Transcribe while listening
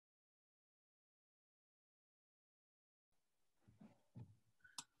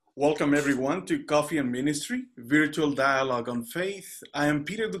Welcome everyone to Coffee and Ministry, Virtual Dialogue on Faith. I am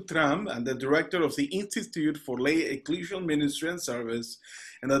Peter Dutram, and the Director of the Institute for Lay Ecclesial Ministry and Service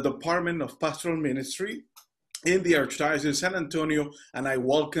in the Department of Pastoral Ministry in the Archdiocese of San Antonio, and I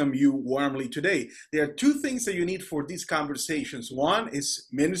welcome you warmly today. There are two things that you need for these conversations. One is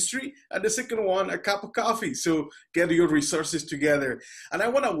ministry, and the second one, a cup of coffee. So get your resources together. And I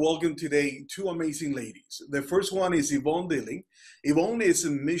want to welcome today two amazing ladies. The first one is Yvonne Dilling. Yvonne is a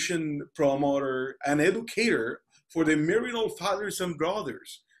mission promoter and educator for the Maryknoll Fathers and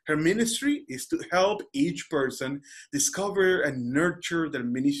Brothers. Her ministry is to help each person discover and nurture their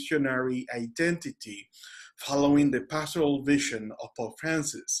missionary identity, following the pastoral vision of Pope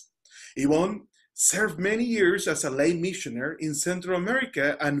Francis. Yvonne served many years as a lay missioner in Central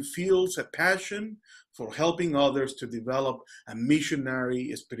America and feels a passion for helping others to develop a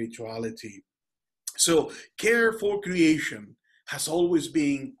missionary spirituality. So, care for creation has always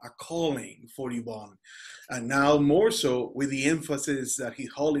been a calling for Yvonne, and now more so with the emphasis that His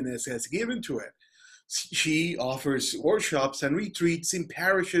Holiness has given to it. She offers workshops and retreats in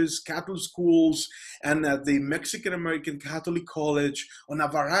parishes, Catholic schools, and at the Mexican American Catholic College on a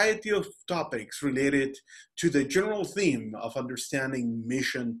variety of topics related to the general theme of understanding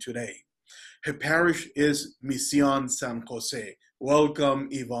mission today. Her parish is Misión San Jose. Welcome,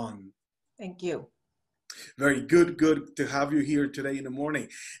 Yvonne. Thank you. Very good to have you here today in the morning.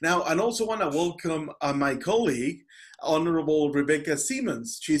 Now, I also want to welcome my colleague, Honorable Rebecca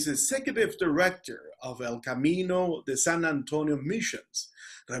Simmons. She's Executive Director of El Camino de San Antonio Missions.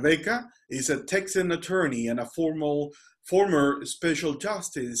 Rebecca is a Texan attorney and a former Special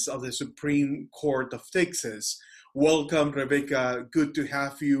Justice of the Supreme Court of Texas. Welcome, Rebecca. Good to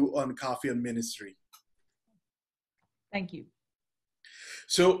have you on Coffee and Ministry. Thank you.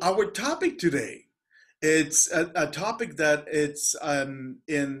 So our topic today, it's a topic that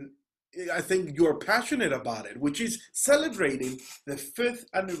I think you're passionate about it, which is celebrating the 5th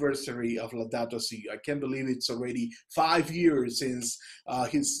anniversary of Laudato Si. I can't believe it's already 5 years since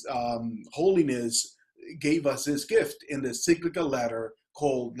His Holiness gave us this gift in the encyclical letter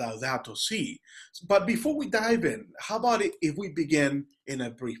called Laudato Si. But before we dive in, how about it if we begin in a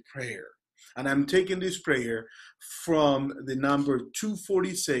brief prayer? And I'm taking this prayer from the number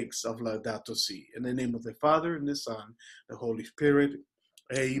 246 of Laudato Si. In the name of the Father, and the Son, the Holy Spirit.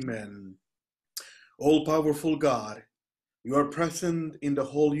 Amen. All-powerful God, you are present in the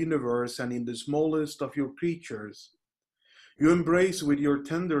whole universe and in the smallest of your creatures. You embrace with your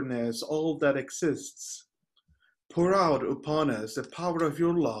tenderness all that exists. Pour out upon us the power of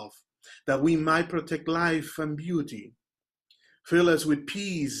your love, that we might protect life and beauty. Fill us with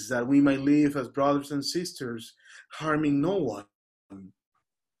peace, that we may live as brothers and sisters, harming no one.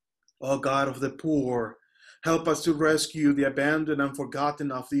 O God of the poor, help us to rescue the abandoned and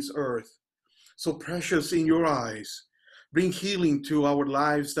forgotten of this earth, so precious in your eyes. Bring healing to our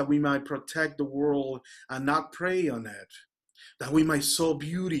lives, that we might protect the world and not prey on it, that we might sow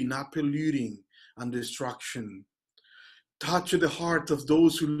beauty, not polluting and destruction. Touch the heart of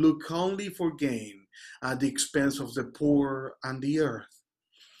those who look only for gain at the expense of the poor and the earth.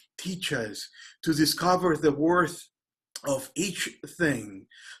 Teach us to discover the worth of each thing,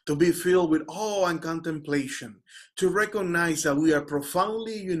 to be filled with awe and contemplation, to recognize that we are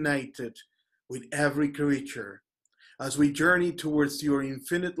profoundly united with every creature. As we journey towards your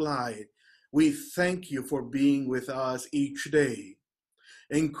infinite light, we thank you for being with us each day.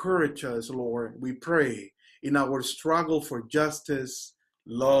 Encourage us, Lord, we pray, in our struggle for justice,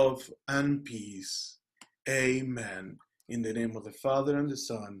 love, and peace. Amen. In the name of the Father, and the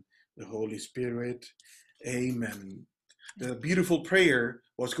Son, the Holy Spirit. Amen. The beautiful prayer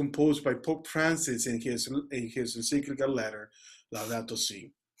was composed by Pope Francis in his encyclical letter, Laudato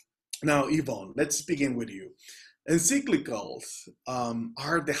Si. Now, Yvonne, let's begin with you. Encyclicals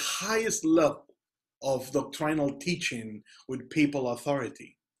are the highest level of doctrinal teaching with papal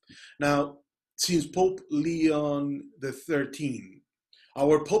authority. Now, since Pope Leon XIII,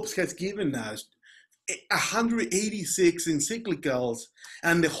 our popes has given us 186 encyclicals,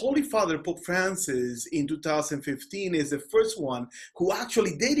 and the Holy Father, Pope Francis, in 2015 is the first one who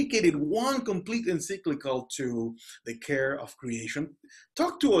actually dedicated one complete encyclical to the care of creation.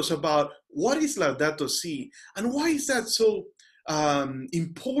 Talk to us about what is Laudato Si, and why is that so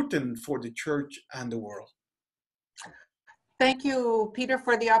important for the Church and the world? Thank you, Peter,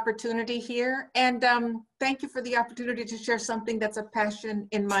 for the opportunity here. And thank you for the opportunity to share something that's a passion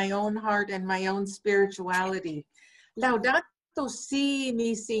in my own heart and my own spirituality. Laudato Si,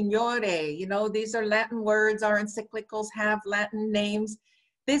 mi Signore. You know, these are Latin words. Our encyclicals have Latin names.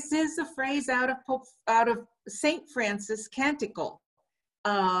 This is a phrase out of Saint Francis' Canticle.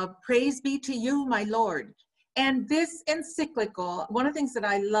 praise be to you, my Lord. And this encyclical, one of the things that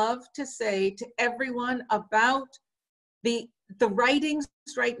I love to say to everyone about the writings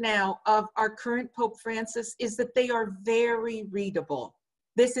right now of our current Pope Francis is that they are very readable.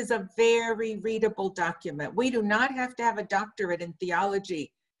 This is a very readable document. We do not have to have a doctorate in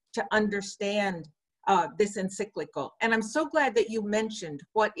theology to understand this encyclical. And I'm so glad that you mentioned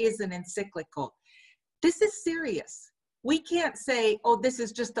what is an encyclical. This is serious. We can't say, oh, this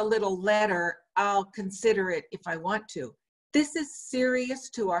is just a little letter, I'll consider it if I want to. This is serious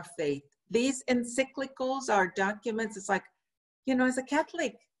to our faith. These encyclicals are documents. It's like, you know, as a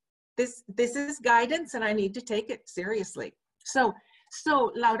Catholic, this is guidance and I need to take it seriously. So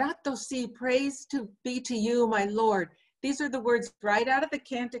Laudato Si, praise to be to you, my Lord. These are the words right out of the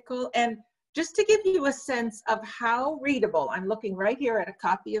canticle. And just to give you a sense of how readable, I'm looking right here at a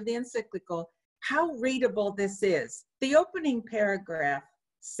copy of the encyclical, how readable this is. The opening paragraph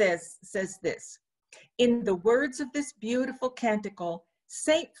says this: in the words of this beautiful canticle,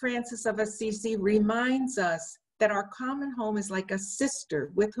 Saint Francis of Assisi reminds us that our common home is like a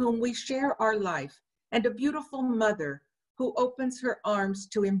sister with whom we share our life, and a beautiful mother who opens her arms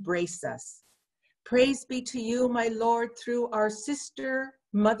to embrace us. Praise be to you, my Lord, through our sister,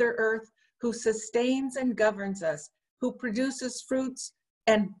 Mother Earth, who sustains and governs us, who produces fruits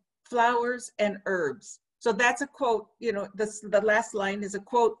and flowers and herbs. So that's a quote, you know, the last line is a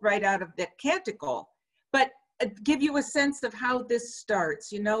quote right out of the canticle, but give you a sense of how this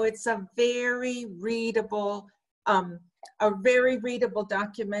starts. You know, it's a very readable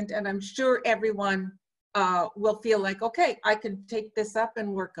document, and I'm sure everyone will feel like, okay, I can take this up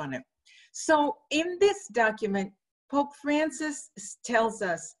and work on it. So in this document, Pope Francis tells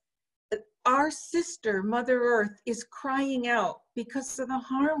us our sister, Mother Earth, is crying out because of the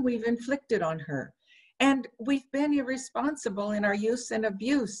harm we've inflicted on her. And we've been irresponsible in our use and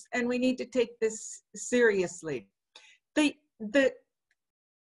abuse, and we need to take this seriously. The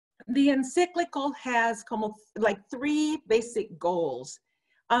encyclical has like 3 basic goals.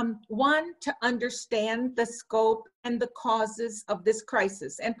 One, to understand the scope and the causes of this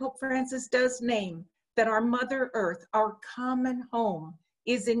crisis. And Pope Francis does name that our Mother Earth, our common home,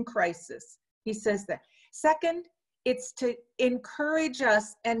 is in crisis. He says that. Second, it's to encourage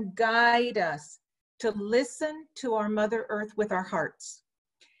us and guide us to listen to our Mother Earth with our hearts.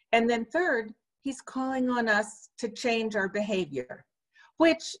 And then third, he's calling on us to change our behavior,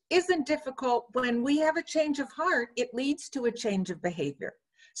 which isn't difficult. When we have a change of heart, it leads to a change of behavior.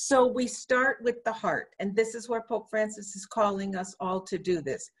 So we start with the heart, and this is where Pope Francis is calling us all to do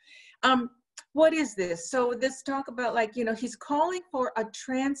this. What is this? So this talk about, like, you know, he's calling for a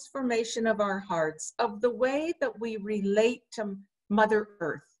transformation of our hearts, of the way that we relate to Mother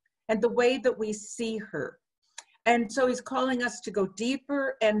Earth and the way that we see her. And so he's calling us to go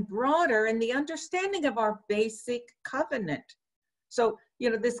deeper and broader in the understanding of our basic covenant. So, you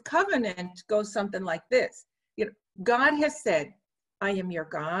know, this covenant goes something like this. You know, God has said, I am your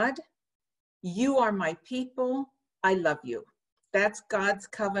God, you are my people, I love you. That's God's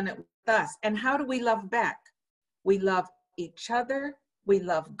covenant with us. And how do we love back? We love each other, we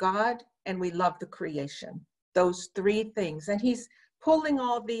love God, and we love the creation. Those 3 things. And he's pulling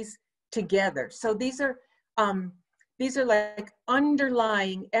all these together. So these are like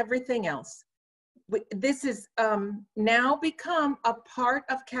underlying everything else. This is now become a part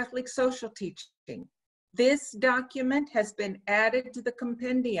of Catholic social teaching. This document has been added to the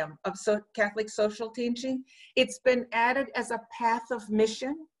compendium of Catholic social teaching. It's been added as a path of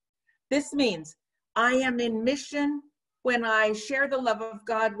mission. This means I am in mission when I share the love of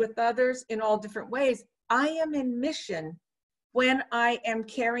God with others in all different ways. I am in mission when I am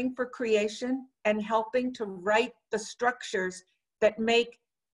caring for creation and helping to write the structures that make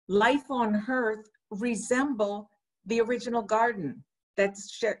life on earth resemble the original garden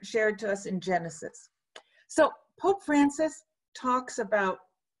that's shared to us in Genesis. So Pope Francis talks about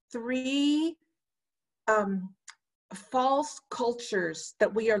 3 false cultures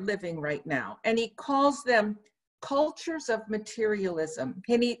that we are living right now. And he calls them cultures of materialism.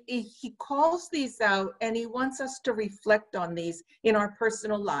 And he calls these out, and he wants us to reflect on these in our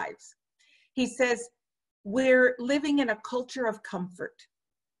personal lives. He says, we're living in a culture of comfort.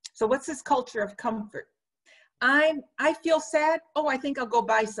 So what's this culture of comfort? I feel sad. Oh, I think I'll go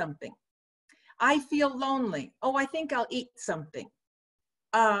buy something. I feel lonely. Oh, I think I'll eat something.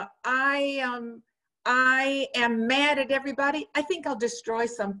 I am mad at everybody. I think I'll destroy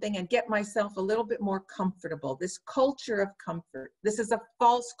something and get myself a little bit more comfortable. This culture of comfort. This is a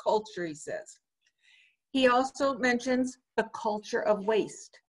false culture, he says. He also mentions the culture of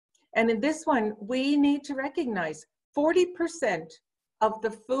waste. And in this one, we need to recognize 40% of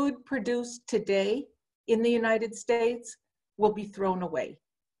the food produced today in the United States will be thrown away.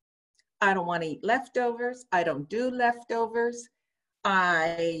 I don't want to eat leftovers. I don't do leftovers.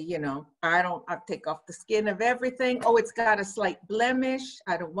 I take off the skin of everything. Oh, it's got a slight blemish.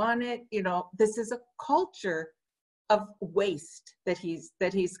 I don't want it. This is a culture of waste that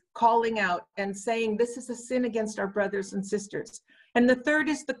he's calling out and saying this is a sin against our brothers and sisters. And the third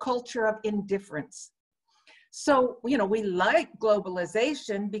is the culture of indifference. So, we like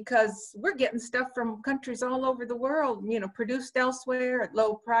globalization because we're getting stuff from countries all over the world, produced elsewhere at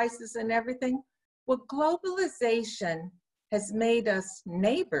low prices and everything. Well, globalization has made us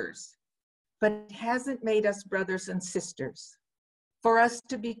neighbors, but it hasn't made us brothers and sisters. For us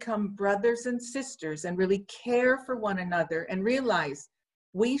to become brothers and sisters and really care for one another and realize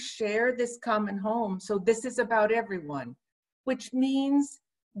we share this common home, so this is about everyone, which means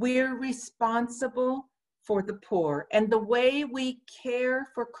we're responsible for the poor. And the way we care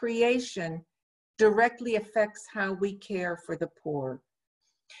for creation directly affects how we care for the poor.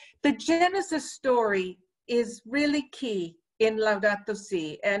 The Genesis story is really key in Laudato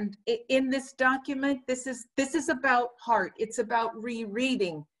Si. And in this document, this is about heart. It's about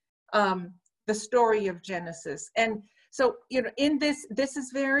rereading the story of Genesis. And so, in this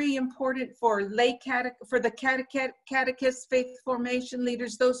is very important for for the catechists, faith formation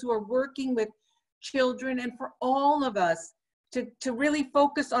leaders, those who are working with children, and for all of us to really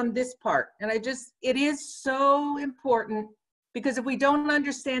focus on this part. And it is so important, because if we don't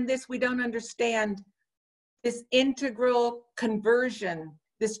understand this, we don't understand this integral conversion,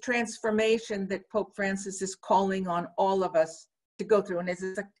 this transformation that Pope Francis is calling on all of us to go through. And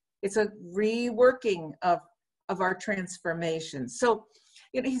it's a reworking of our transformation. So,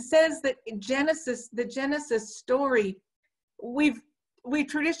 he says that in the Genesis story, we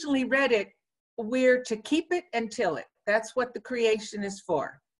traditionally read it, we're to keep it and till it. That's what the creation is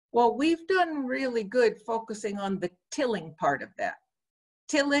for. Well, we've done really good focusing on the tilling part of that.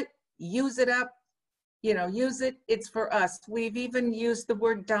 Till it, use it up, use it, it's for us. We've even used the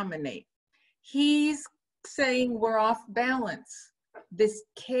word dominate. He's saying we're off balance. This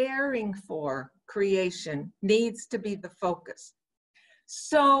caring for creation needs to be the focus.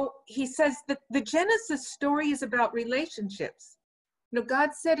 So he says that the Genesis story is about relationships. God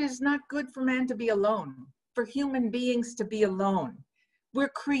said it is not good for man to be alone, for human beings to be alone. We're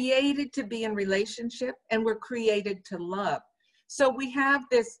created to be in relationship, and we're created to love. So we have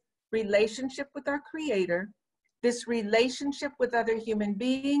this relationship with our Creator, this relationship with other human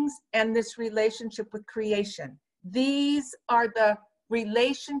beings, and this relationship with creation. These are the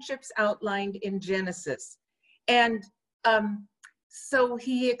relationships outlined in Genesis. And so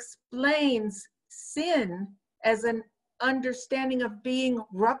he explains sin as an understanding of being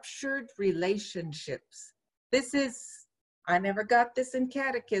ruptured relationships. I never got this in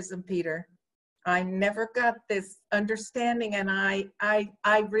catechism, Peter. I never got this understanding, and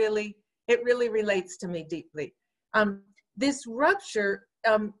it really relates to me deeply. This rupture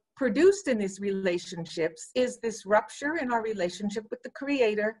produced in these relationships is this rupture in our relationship with the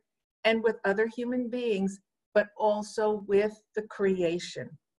Creator and with other human beings, but also with the creation.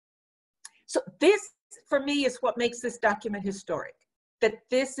 So this, for me, is what makes this document historic, that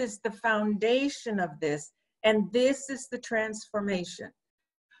this is the foundation of this, and this is the transformation.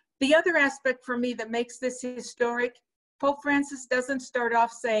 The other aspect for me that makes this historic, Pope Francis doesn't start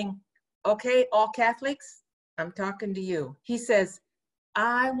off saying, okay, all Catholics, I'm talking to you. He says,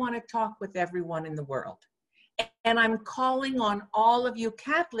 I want to talk with everyone in the world. And I'm calling on all of you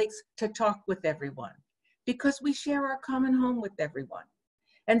Catholics to talk with everyone, because we share our common home with everyone.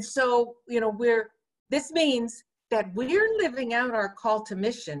 And so, this means that we're living out our call to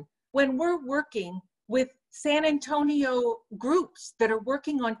mission when we're working with San Antonio groups that are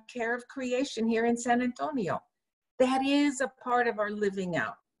working on care of creation here in San Antonio. That is a part of our living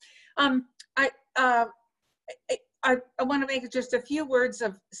out. I want to make just a few words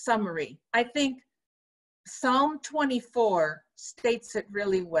of summary. I think Psalm 24 states it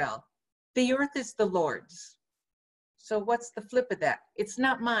really well. The earth is the Lord's. So what's the flip of that? It's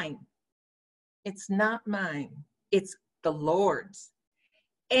not mine. It's not mine. It's the Lord's.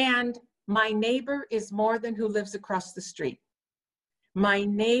 And my neighbor is more than who lives across the street. My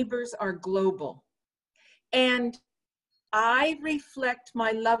neighbors are global. And I reflect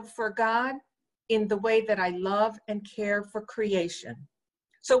my love for God in the way that I love and care for creation.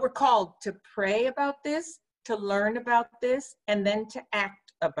 So we're called to pray about this, to learn about this, and then to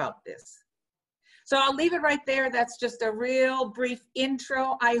act about this. So I'll leave it right there. That's just a real brief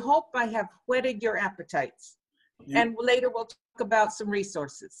intro. I hope I have whetted your appetites. And later we'll talk about some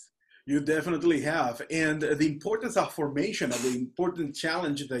resources. You definitely have. And the importance of formation and the important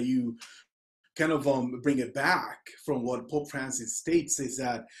challenge that you kind of bring it back from what Pope Francis states is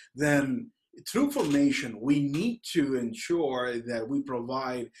that then through formation, we need to ensure that we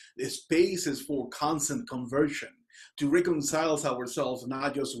provide spaces for constant conversion to reconcile ourselves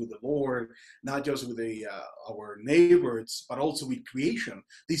not just with the Lord, not just with our neighbors, but also with creation.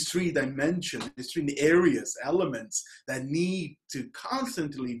 These three dimensions, these three areas, elements that need to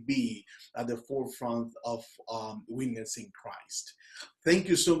constantly be at the forefront of witnessing Christ. Thank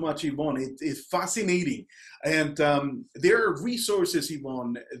you so much, Yvonne. It's fascinating. And there are resources,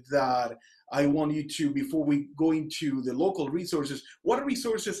 Yvonne, that I want you to, before we go into the local resources, what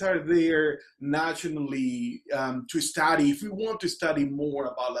resources are there nationally to study if we want to study more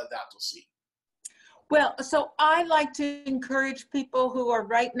about Laudato Si? Well, so I like to encourage people who are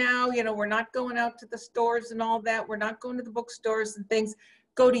right now, we're not going out to the stores and all that. We're not going to the bookstores and things.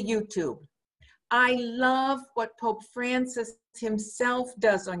 Go to YouTube. I love what Pope Francis himself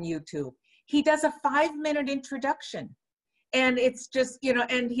does on YouTube. He does a 5-minute introduction. And it's just,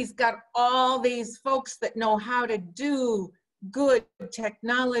 and he's got all these folks that know how to do good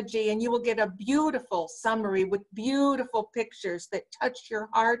technology, and you will get a beautiful summary with beautiful pictures that touch your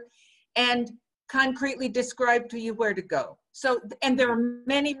heart and concretely describe to you where to go. So, and there are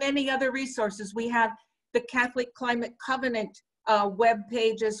many, many other resources. We have the Catholic Climate Covenant web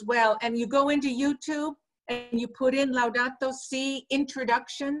page as well. And you go into YouTube and you put in Laudato Si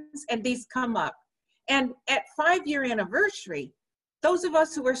introductions, and these come up. And at 5-year anniversary, those of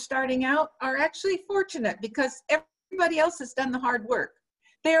us who are starting out are actually fortunate because everybody else has done the hard work.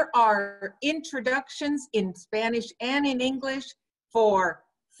 There are introductions in Spanish and in English for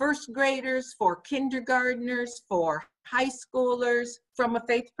first graders, for kindergartners, for high schoolers from a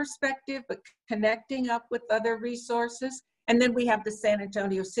faith perspective, but connecting up with other resources. And then we have the San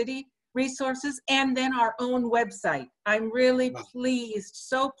Antonio City resources and then our own website. I'm really pleased,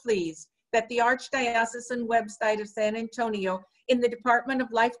 so pleased, that the Archdiocesan website of San Antonio in the Department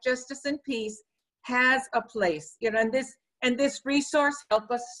of Life, Justice, and Peace has a place, and this resource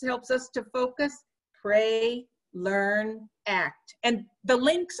helps us to focus, pray, learn, act. And the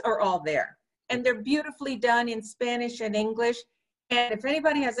links are all there, and they're beautifully done in Spanish and English. And if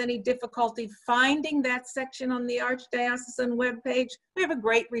anybody has any difficulty finding that section on the Archdiocesan webpage, we have a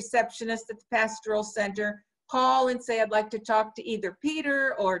great receptionist at the Pastoral Center. Call and say, I'd like to talk to either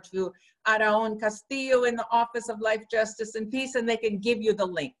Peter or to Araon Castillo in the Office of Life, Justice, and Peace, and they can give you the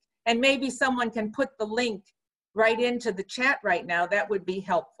link. And maybe someone can put the link right into the chat right now. That would be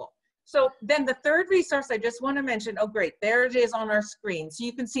helpful. So then the third resource I just want to mention, oh great, there it is on our screen. So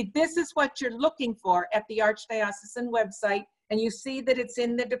you can see this is what you're looking for at the Archdiocesan website, and you see that it's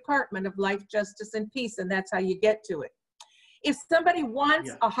in the Department of Life, Justice, and Peace, and that's how you get to it. If somebody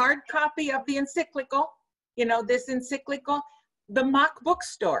wants a hard copy of the encyclical, this encyclical, the Mock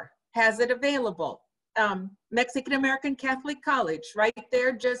Bookstore has it available. Mexican American Catholic College, right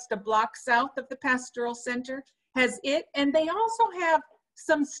there, just a block south of the Pastoral Center, has it. And they also have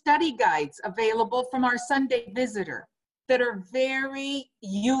some study guides available from our Sunday Visitor that are very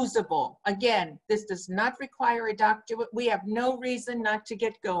usable. Again, this does not require a doctorate. We have no reason not to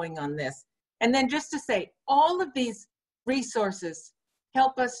get going on this. And then just to say, all of these resources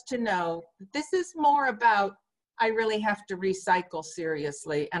help us to know this is more about, I really have to recycle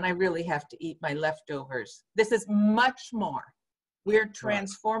seriously, and I really have to eat my leftovers. This is much more. We're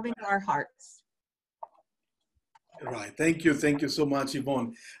transforming our hearts. Right. Thank you. Thank you so much,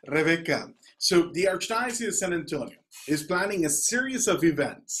 Yvonne. Rebecca, so the Archdiocese of San Antonio is planning a series of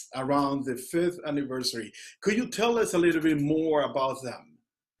events around the 5th anniversary. Could you tell us a little bit more about them?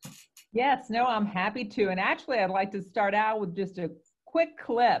 Yes, no, I'm happy to. And actually, I'd like to start out with just a quick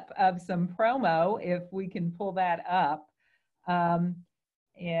clip of some promo, if we can pull that up.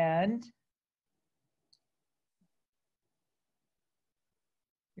 And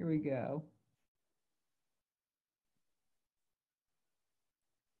here we go.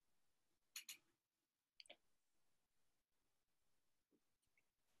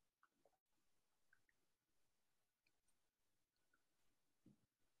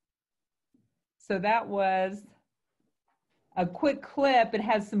 So that was a quick clip. It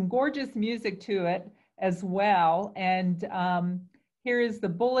has some gorgeous music to it as well. And here is the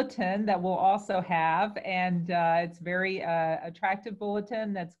bulletin that we'll also have. And it's very attractive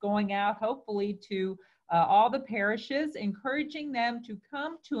bulletin that's going out hopefully to all the parishes, encouraging them to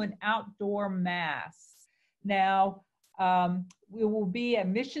come to an outdoor mass. Now, we will be at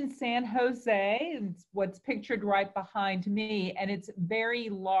Mission San Jose. It's what's pictured right behind me, and it's very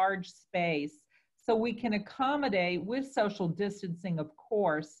large space. So we can accommodate, with social distancing, of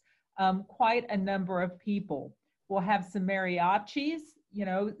course, quite a number of people. We'll have some mariachis, you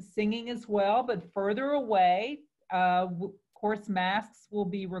know, singing as well, but further away. Of course, masks will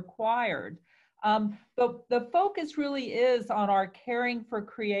be required. But the focus really is on our caring for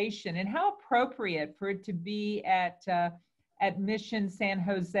creation, and how appropriate for it to be at Mission San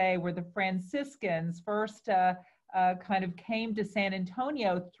Jose, where the Franciscans first kind of came to San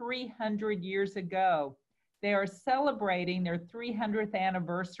Antonio 300 years ago. They are celebrating their 300th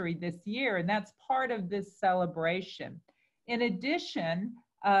anniversary this year, and that's part of this celebration. In addition,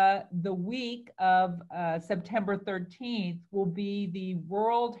 the week of September 13th will be the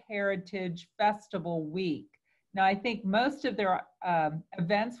World Heritage Festival week. Now, I think most of their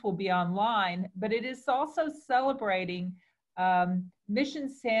events will be online, but it is also celebrating Mission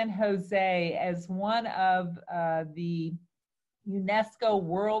San Jose as one of the UNESCO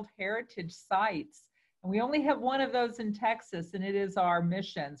World Heritage Sites. And we only have one of those in Texas, and it is our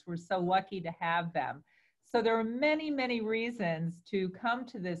missions. We're so lucky to have them. So there are many, many reasons to come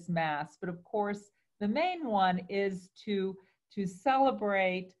to this Mass, but of course, the main one is to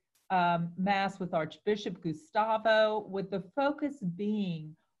celebrate Mass with Archbishop Gustavo, with the focus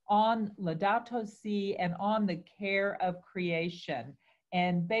being on Laudato Si and on the care of creation.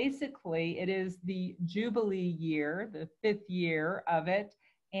 And basically, it is the Jubilee year, the 5th year of it,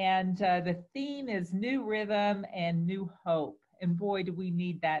 and the theme is new rhythm and new hope. And boy, do we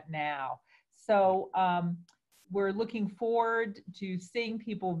need that now. So we're looking forward to seeing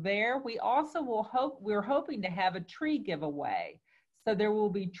people there. We also we're hoping to have a tree giveaway. So there will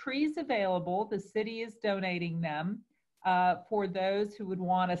be trees available. The city is donating them for those who would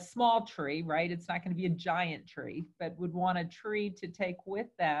want a small tree, right? It's not going to be a giant tree, but would want a tree to take with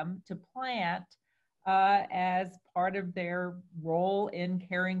them to plant as part of their role in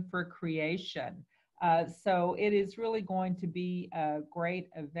caring for creation. So it is really going to be a great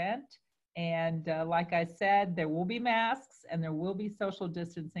event. And like I said, there will be masks and there will be social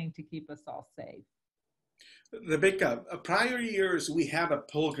distancing to keep us all safe. Rebecca, prior years we had a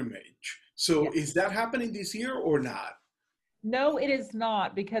pilgrimage. So Yes. Is that happening this year or not? No, it is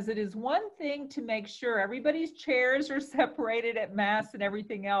not, because it is one thing to make sure everybody's chairs are separated at Mass and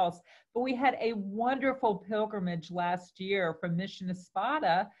everything else. But we had a wonderful pilgrimage last year from Mission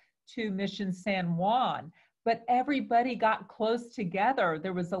Espada to Mission San Juan. But everybody got close together.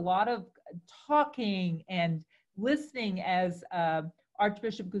 There was a lot of talking and listening as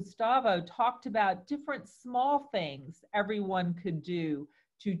Archbishop Gustavo talked about different small things everyone could do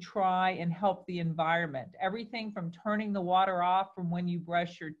to try and help the environment. Everything from turning the water off from when you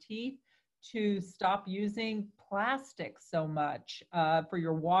brush your teeth to stop using plastic so much for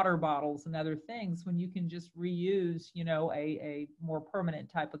your water bottles and other things, when you can just reuse, you know, a more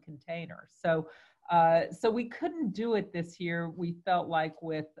permanent type of container. So we couldn't do it this year. We felt like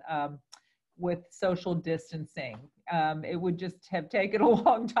with social distancing. It would just have taken a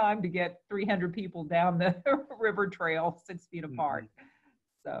long time to get 300 people down the river trail 6 feet apart.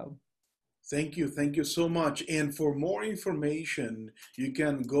 So thank you so much. And for more information, you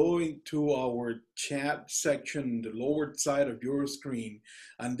can go into our chat section, the lower side of your screen,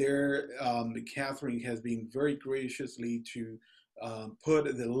 and there Catherine has been very graciously to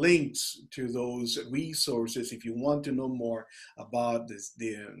put the links to those resources if you want to know more about this,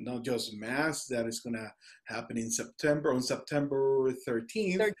 not just Mass that is going to happen in September, on September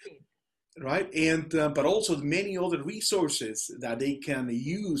 13th. Right, and but also many other resources that they can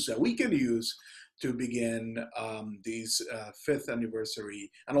use, that we can use to begin this 5th anniversary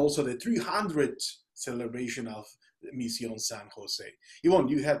and also the 300th celebration of Mission San Jose. Yvonne,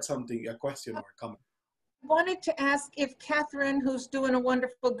 you had something, a question or a comment? I wanted to ask if Catherine, who's doing a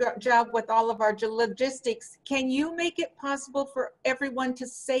wonderful job with all of our logistics, can you make it possible for everyone to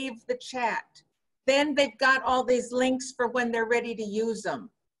save the chat? Then they've got all these links for when they're ready to use them,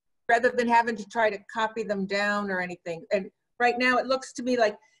 rather than having to try to copy them down or anything. And right now it looks to me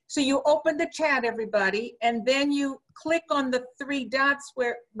like, so you open the chat, everybody, and then you click on the 3 dots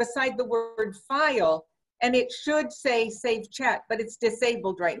where beside the word file, and it should say save chat, but it's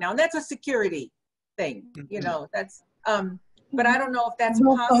disabled right now. And that's a security thing, you know, that's, but I don't know if that's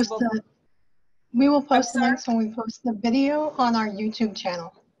possible. We will post the links when we post the video on our YouTube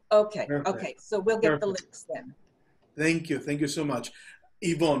channel. Okay, Perfect. okay, so we'll get the links then. Thank you so much.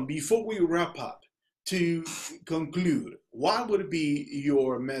 Yvonne, before we wrap up, to conclude, what would be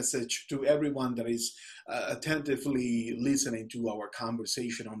your message to everyone that is attentively listening to our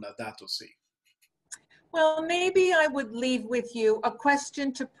conversation on Laudato Si? Well, maybe I would leave with you a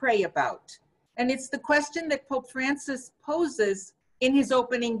question to pray about. And it's the question that Pope Francis poses in his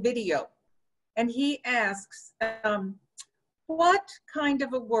opening video. And he asks, what kind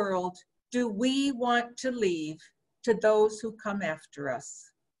of a world do we want to leave to those who come after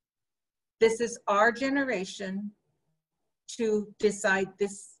us? This is our generation to decide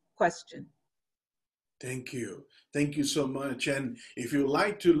this question. Thank you. Thank you so much. And if you'd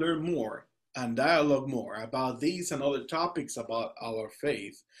like to learn more and dialogue more about these and other topics about our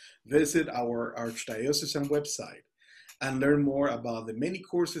faith, visit our Archdiocesan website and learn more about the many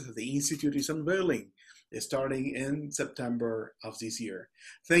courses that the Institute is unveiling starting in September of this year.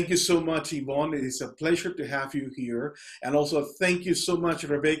 Thank you so much, Yvonne. It is a pleasure to have you here. And also thank you so much,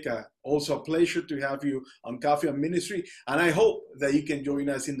 Rebecca. Also a pleasure to have you on Coffee and Ministry. And I hope that you can join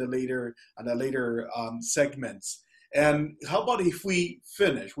us in the later segments. And how about if we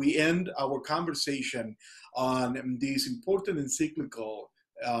end our conversation on this important encyclical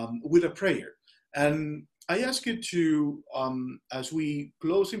with a prayer. And I ask you to, as we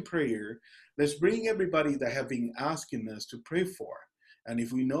close in prayer, let's bring everybody that have been asking us to pray for. And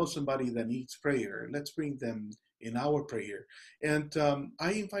if we know somebody that needs prayer, let's bring them in our prayer. And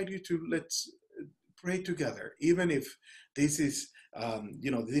I invite you to let's pray together, even if this is,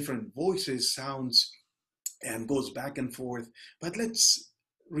 the different voices, sounds, and goes back and forth. But let's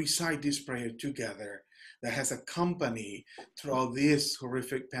recite this prayer together that has accompanied throughout this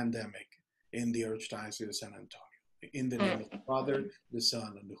horrific pandemic in the Archdiocese of San Antonio. In the name of the Father, the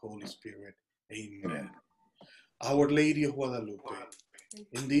Son, and the Holy Spirit. Amen. Our Lady of Guadalupe,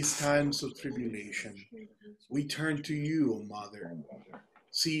 in these times of tribulation, we turn to you, O Mother.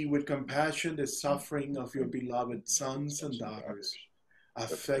 See with compassion the suffering of your beloved sons and daughters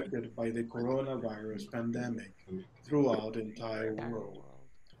affected by the coronavirus pandemic throughout the entire world.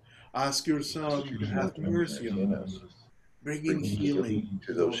 Ask your Son to have mercy on us, bringing healing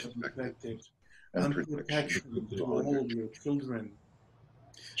to those affected and protection to all your children.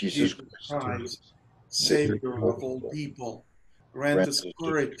 Jesus Christ, Savior of all people, grant us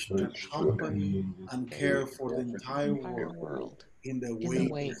courage to accompany and care for the entire world in the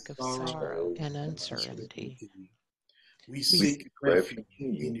wake of sorrow and uncertainty. We seek refuge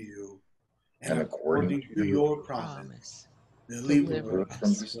in you, and according to your promise, deliver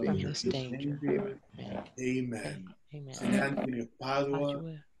us from this danger. Amen. Saint Anthony of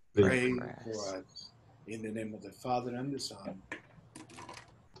Padua, pray for us. In the name of the Father and the Son.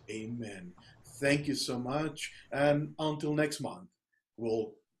 Amen. Thank you so much. And until next month,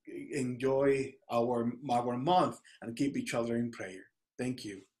 we'll enjoy our month and keep each other in prayer. Thank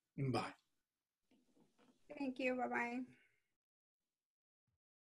you. Bye. Thank you. Bye-bye.